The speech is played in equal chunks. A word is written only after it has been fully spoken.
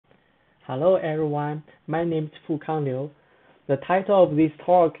Hello everyone, my name is Fukang. The title of this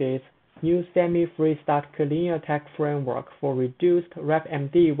talk is New Semi-Free Start Clean Attack Framework for Reduced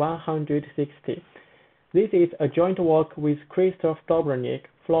RIPEMD-160. This is a joint work with Christoph, Dobraunig,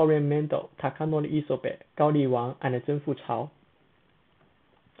 Florian, Mendel, Takanori, Isobe, Gaoli, Wang, and Zhenfu.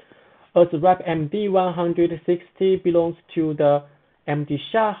 As RIPEMD-160 belongs to the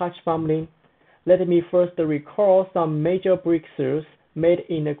MD-SHA hash family, let me first recall some major breakthroughs made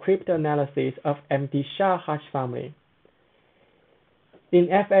in the cryptanalysis of MD-SHA hash family. In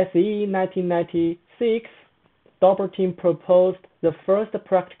FSE 1996, Dober team proposed the first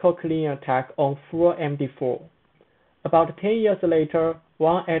practical clean attack on full MD4. About 10 years later,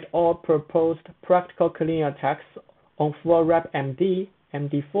 Wang et al. Proposed practical clean attacks on full RIPEMD,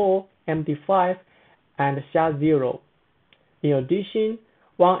 MD4, MD5, and SHA-0. In addition,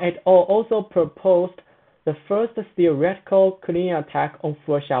 Wang et al. Also proposed the first theoretical clean attack on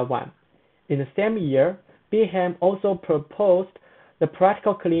full SHA-1. In the same year, Bingham also proposed the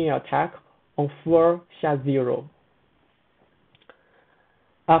practical clean attack on full SHA-0.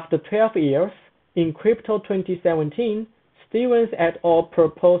 After 12 years, in Crypto 2017, Stevens et al.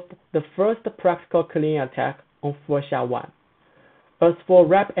 Proposed the first practical clean attack on full SHA-1. As for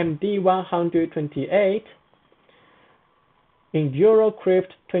RIPEMD-128, in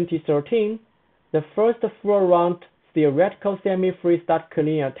EuroCrypt 2013, the first full-round theoretical semi-free start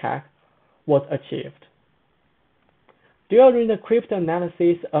clean attack was achieved. During the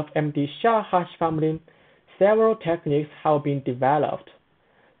cryptanalysis of MD-SHA hash family, several techniques have been developed.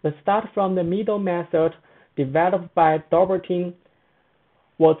 The start from the middle method developed by Dober team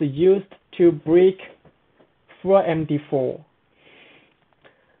was used to break full MD4.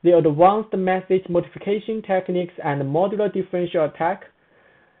 The advanced message modification techniques and modular differential attack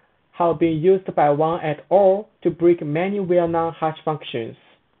have been used by Wang et al. To break many well-known hash functions.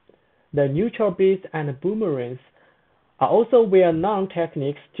 The neutral bits and boomerangs are also well-known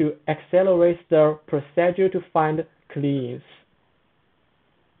techniques to accelerate the procedure to find cleans.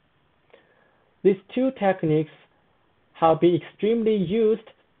 These two techniques have been extremely used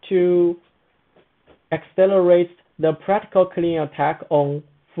to accelerate the practical clean attack on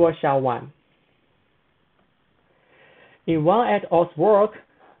full SHA-1. In Wang et al.'s work,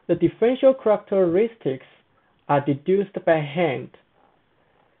 the differential characteristics are deduced by hand.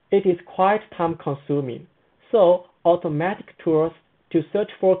 It is quite time-consuming, so automatic tools to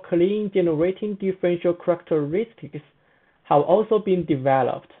search for clean generating differential characteristics have also been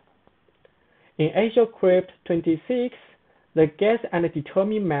developed. In EuroCrypt 26, the guess and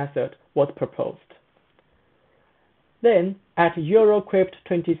determine method was proposed. Then, at EuroCrypt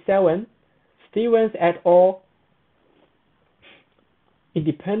 27, Stevens et al.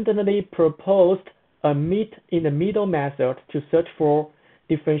 Independently proposed a meet-in-the-middle method to search for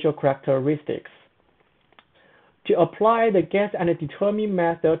differential characteristics. To apply the guess and determine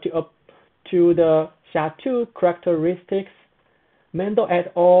method to the SHA-2 characteristics, Mendel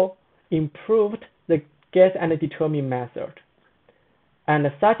et al. Improved the guess and determine method, and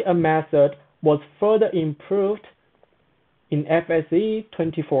such a method was further improved in FSE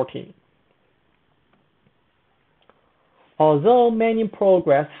 2014. Although many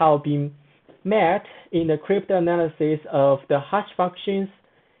progress have been made in the cryptanalysis of the hash functions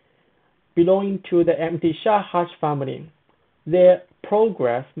belonging to the MD-SHA hash family, their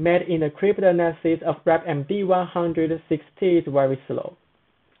progress made in the cryptanalysis of RIPEMD-160 is very slow.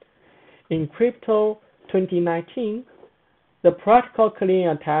 In Crypto 2019, the practical clean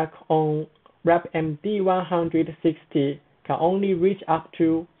attack on RIPEMD-160 can only reach up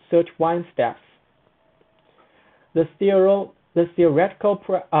to 31 steps. The theoretical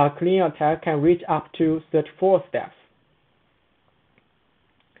clean attack can reach up to 34 steps.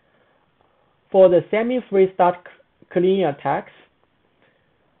 For the semi-free start clean attacks,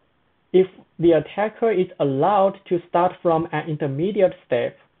 if the attacker is allowed to start from an intermediate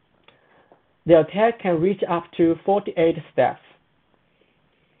step, the attack can reach up to 48 steps.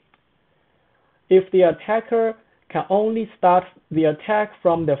 If the attacker can only start the attack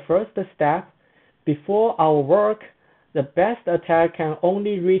from the first step, before our work, the best attack can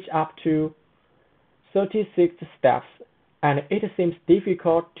only reach up to 36 steps, and it seems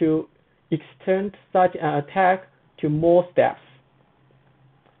difficult to extend such an attack to more steps.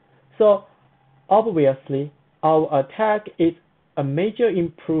 So, obviously, our attack is a major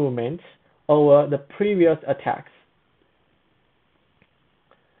improvement over the previous attacks.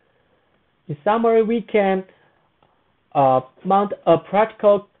 In summary, we can mount a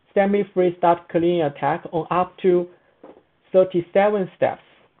practical semi-free start clean attack on up to 37 steps,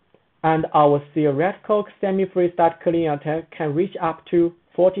 and our theoretical semi-free start clean attack can reach up to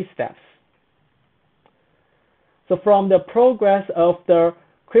 40 steps. So from the progress of the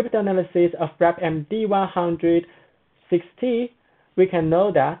cryptanalysis of RIPEMD-160, we can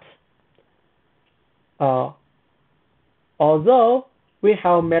know that although we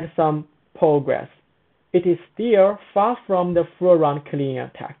have made some progress, it is still far from the full-round cleaning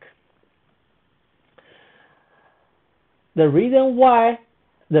attack. The reason why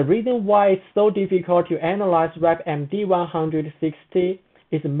it's so difficult to analyze RIPEMD-160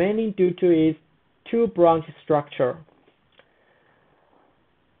 is mainly due to its two-branch structure.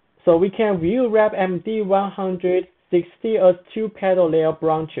 So we can view RIPEMD-160 as two petal-layer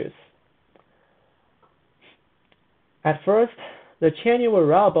branches. At first, the chaining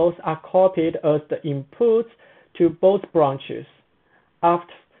variables are copied as the inputs to both branches.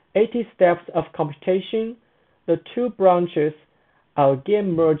 After 80 steps of computation, the two branches are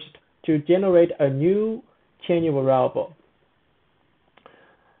again merged to generate a new chaining variable.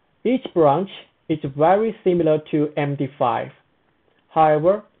 Each branch is very similar to MD5.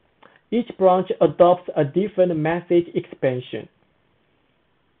 However, each branch adopts a different message expansion.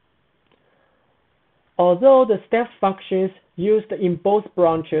 Although the step functions used in both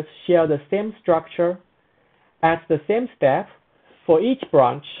branches share the same structure, at the same step, for each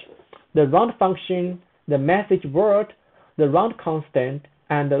branch, the round function, the message word, the round constant,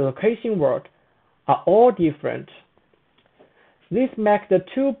 and the location word are all different. This makes the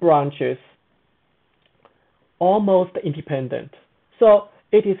two branches almost independent, so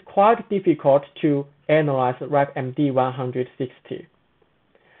it is quite difficult to analyze RIPEMD-160.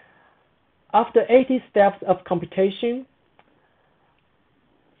 After 80 steps of computation,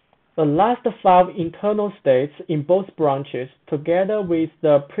 the last 5 internal states in both branches, together with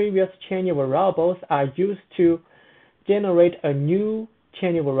the previous chaining variables, are used to generate a new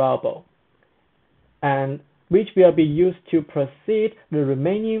chaining variable, and which will be used to proceed the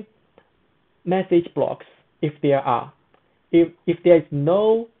remaining message blocks if there are. If there is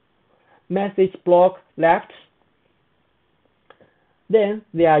no message block left, then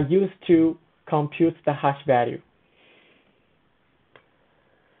they are used to compute the hash value.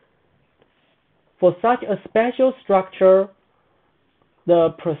 For such a special structure, the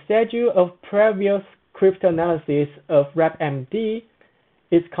procedure of previous cryptanalysis of RIPEMD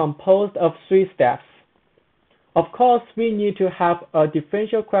is composed of 3 steps. Of course, we need to have a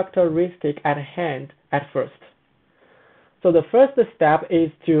differential characteristic at hand at first. So the first step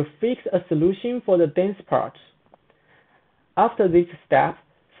is to fix a solution for the dense part. After this step,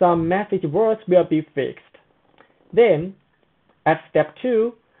 some message words will be fixed. Then, at step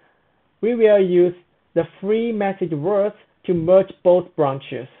 2, we will use the free message words to merge both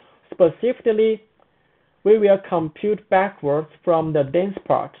branches. Specifically, we will compute backwards from the dense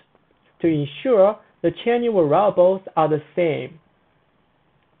part to ensure the chaining variables are the same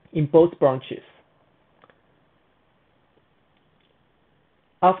in both branches.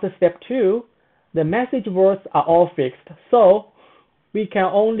 After step 2, the message words are all fixed, so we can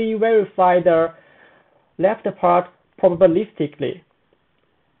only verify the left part probabilistically.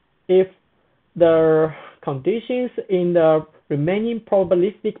 If the conditions in the remaining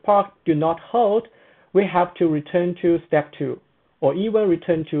probabilistic part do not hold, we have to return to step 2, or even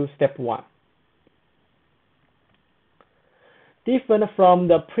return to step 1. Different from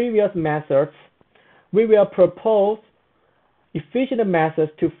the previous methods, we will propose efficient methods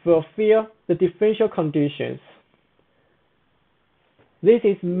to fulfill the differential conditions. This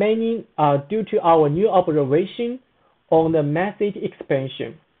is mainly due to our new observation on the message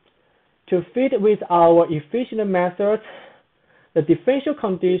expansion. To fit with our efficient methods, the differential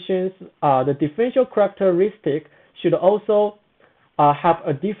conditions, the differential characteristic should also have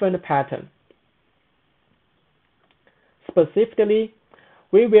a different pattern. Specifically,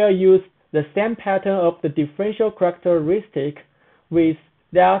 we will use the same pattern of the differential characteristic with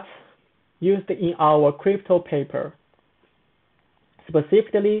that used in our crypto paper.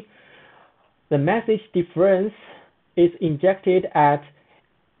 Specifically, the message difference is injected at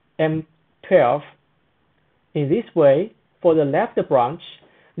M12. In this way, for the left branch,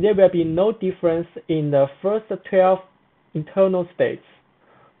 there will be no difference in the first 12 internal states.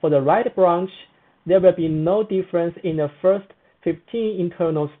 For the right branch, there will be no difference in the first 15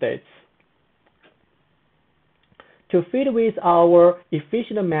 internal states. To fit with our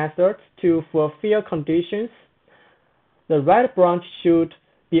efficient methods to fulfill conditions, the right branch should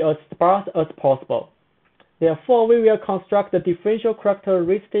be as sparse as possible. Therefore, we will construct the differential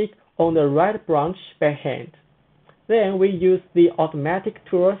characteristic on the right branch by hand. Then we use the automatic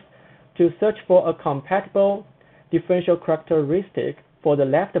tools to search for a compatible differential characteristic for the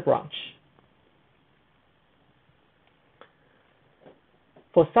left branch.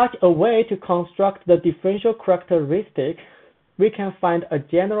 For such a way to construct the differential characteristic, we can find a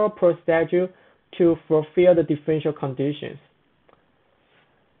general procedure to fulfill the differential conditions.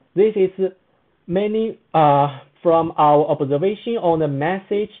 This is mainly from our observation on the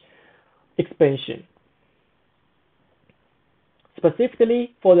message expansion.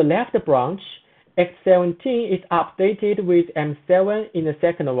 Specifically, for the left branch, X17 is updated with M7 in the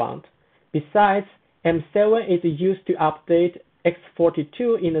second round. Besides, M7 is used to update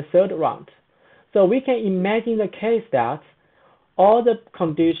X42 in the third round. So we can imagine the case that all the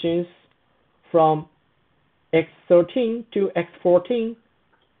conditions from X13 to X14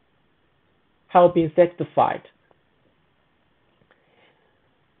 have been satisfied.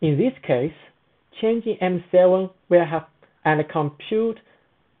 In this case, changing M7 will have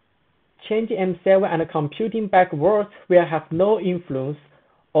changing M7 and computing backwards will have no influence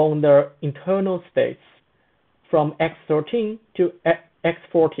on the internal states from X13 to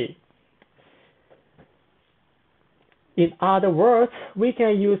X40. In other words, we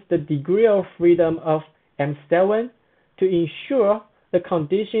can use the degree of freedom of M7 to ensure the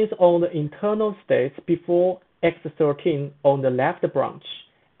conditions on the internal states before X13 on the left branch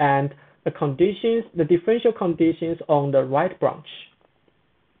and the differential conditions on the right branch.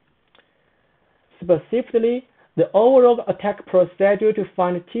 Specifically, the overall attack procedure to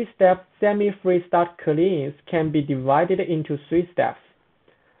find T-step semi-free start cleans can be divided into 3 steps.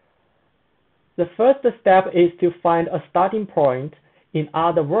 The first step is to find a starting point. In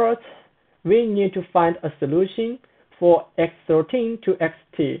other words, we need to find a solution for X13 to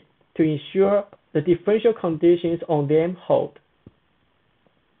Xt to ensure the differential conditions on them hold.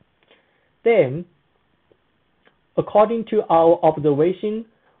 Then, according to our observation,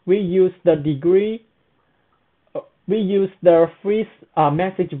 we use the free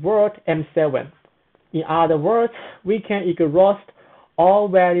message word M7. In other words, we can exhaust all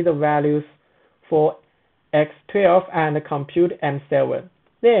valid values for X12 and compute M7.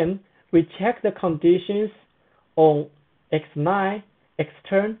 Then we check the conditions on X9,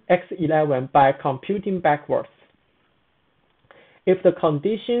 X10, X11 by computing backwards. If the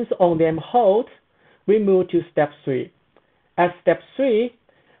conditions on them hold, we move to step 3. At step 3,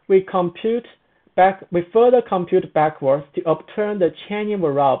 we further compute backwards to obtain the chaining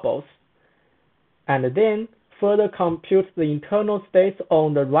variables, and then further compute the internal states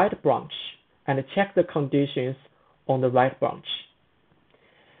on the right branch and check the conditions on the right branch.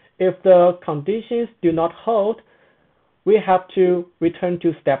 If the conditions do not hold, we have to return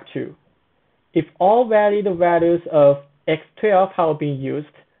to step 2. If all valid values of X12 have been used,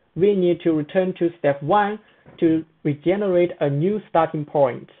 we need to return to step 1 to regenerate a new starting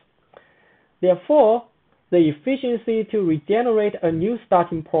point. Therefore, the efficiency to regenerate a new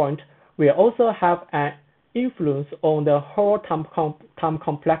starting point will also have an influence on the whole time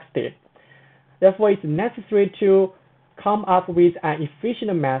complexity. Therefore, it's necessary to come up with an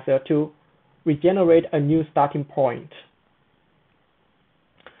efficient method to regenerate a new starting point.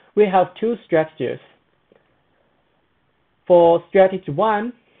 We have 2 strategies. For strategy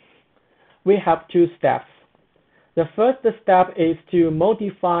 1, we have 2 steps. The first step is to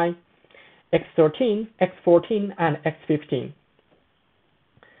modify X13, X14, and X15.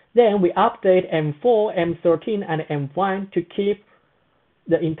 Then we update M4, M13, and M1 to keep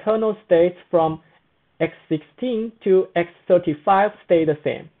the internal states from X16 to X35 stay the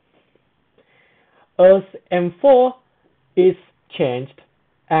same. As M4 is changed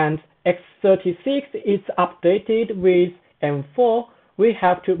and X36 is updated with M4, we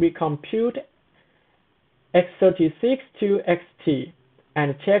have to recompute X36 to Xt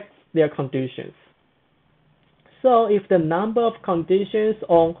and check their conditions. So if the number of conditions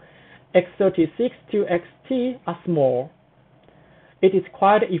on X36 to Xt are small, it is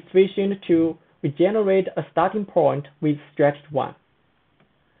quite efficient to regenerate a starting point with strategy 1.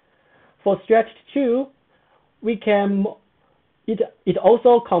 For strategy 2, it's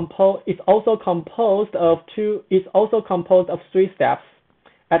also composed of 3 steps.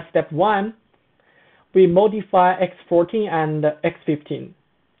 At step 1, we modify X14 and X15.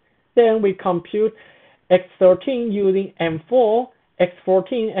 Then we compute X13 using M4,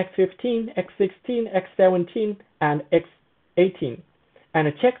 X14, X15, X16, X17, and X18,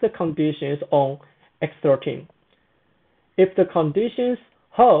 and check the conditions on X13. If the conditions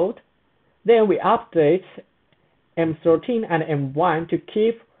hold, then we update M13 and M1 to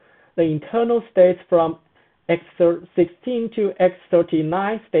keep the internal states from X16 to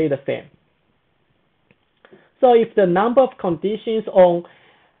X39 stay the same. So if the number of conditions on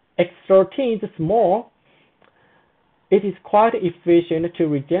X13 is small, it is quite efficient to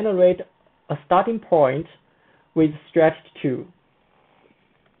regenerate a starting point with strategy 2.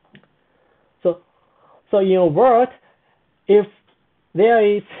 So in a word, if there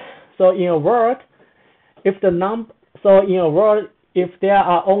is, so in a word, if the number, so in a word, if there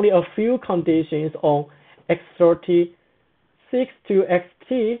are only a few conditions on x36 to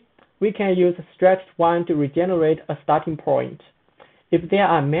xt, we can use stretch 1 to regenerate a starting point. If there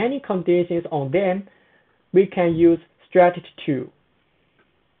are many conditions on them, we can use stretch 2.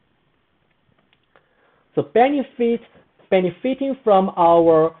 So benefiting from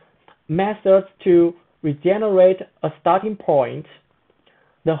our methods to regenerate a starting point,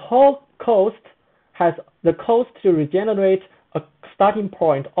 the cost to regenerate a starting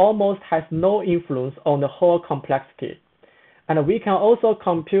point almost has no influence on the whole complexity. And we can also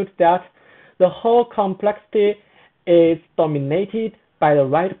compute that the whole complexity is dominated by the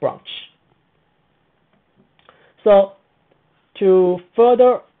right branch. So to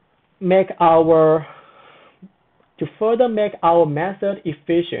further make our method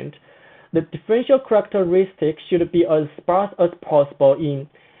efficient, the differential characteristic should be as sparse as possible in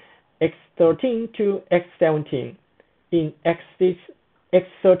x13 to x17, in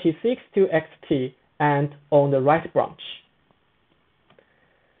x36 to xt, and on the right branch.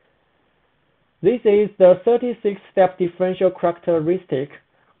 This is the 36-step differential characteristic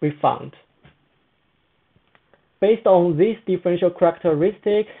we found. Based on this differential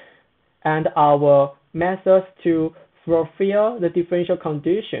characteristic and our methods to fulfill the differential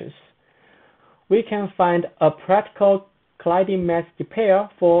conditions, we can find a practical colliding mass pair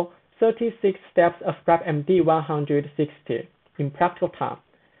for 36 steps of RIPEMD-160 in practical time,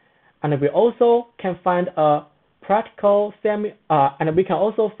 and we also can find a practical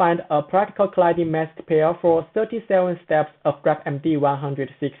colliding mass pair for 37 steps of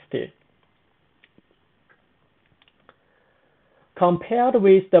RIPEMD-160. Compared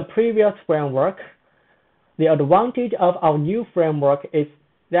with the previous framework, the advantage of our new framework is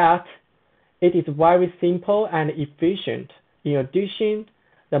that it is very simple and efficient. In addition,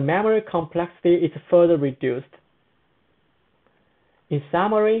 the memory complexity is further reduced. In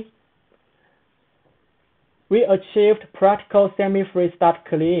summary, we achieved practical semi-free start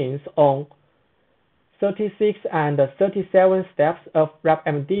cleans on 36 and 37 steps of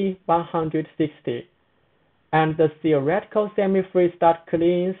RIPEMD-160, and the theoretical semi-free start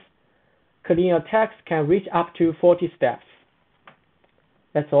clean attacks can reach up to 40 steps.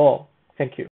 That's all. Thank you.